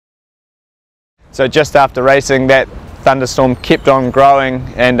So just after racing, that thunderstorm kept on growing,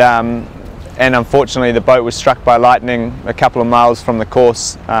 and unfortunately the boat was struck by lightning a couple of miles from the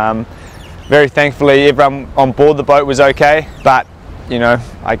course. Very thankfully everyone on board the boat was okay, but you know,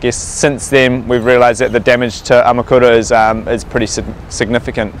 I guess since then we've realised that the damage to Amakura is pretty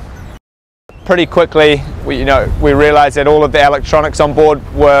significant. Pretty quickly, we realised that all of the electronics on board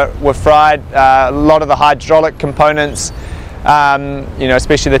were fried. A lot of the hydraulic components,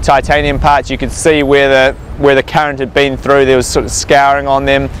 especially the titanium parts, you could see where the current had been through. There was sort of scouring on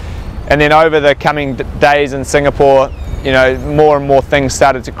them, and then over the coming days in Singapore, more and more things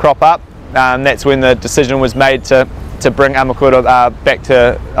started to crop up. That's when the decision was made to bring Amakura back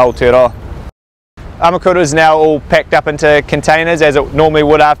to Aotearoa. Amakura is now all packed up into containers as it normally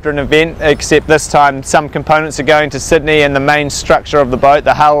would after an event, except this time some components are going to Sydney and the main structure of the boat,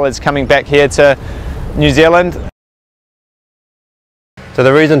 the hull, is coming back here to New Zealand. So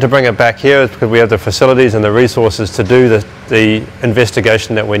the reason to bring it back here is because we have the facilities and the resources to do the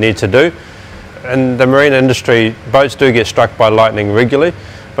investigation that we need to do. In the marine industry, boats do get struck by lightning regularly,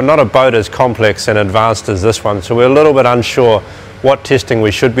 but not a boat as complex and advanced as this one, so we're a little bit unsure what testing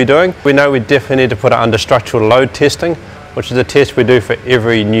we should be doing. We know we definitely need to put it under structural load testing, which is a test we do for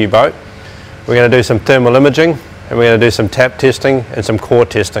every new boat. We're going to do some thermal imaging, and we're going to do some tap testing and some core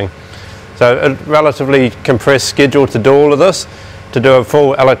testing. So a relatively compressed schedule to do all of this, to do a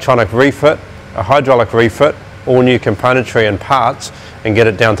full electronic refit, a hydraulic refit, all new componentry and parts, and get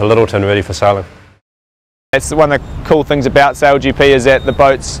it down to Littleton ready for sailing. That's one of the cool things about SailGP, is that the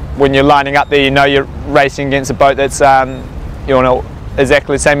boats, when you're lining up there, you're racing against a boat that's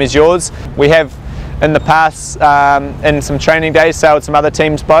exactly the same as yours. We have in the past, in some training days, sailed some other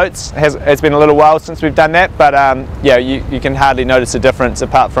teams' boats. It's been a little while since we've done that, but yeah, you can hardly notice a difference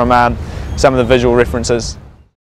apart from some of the visual references.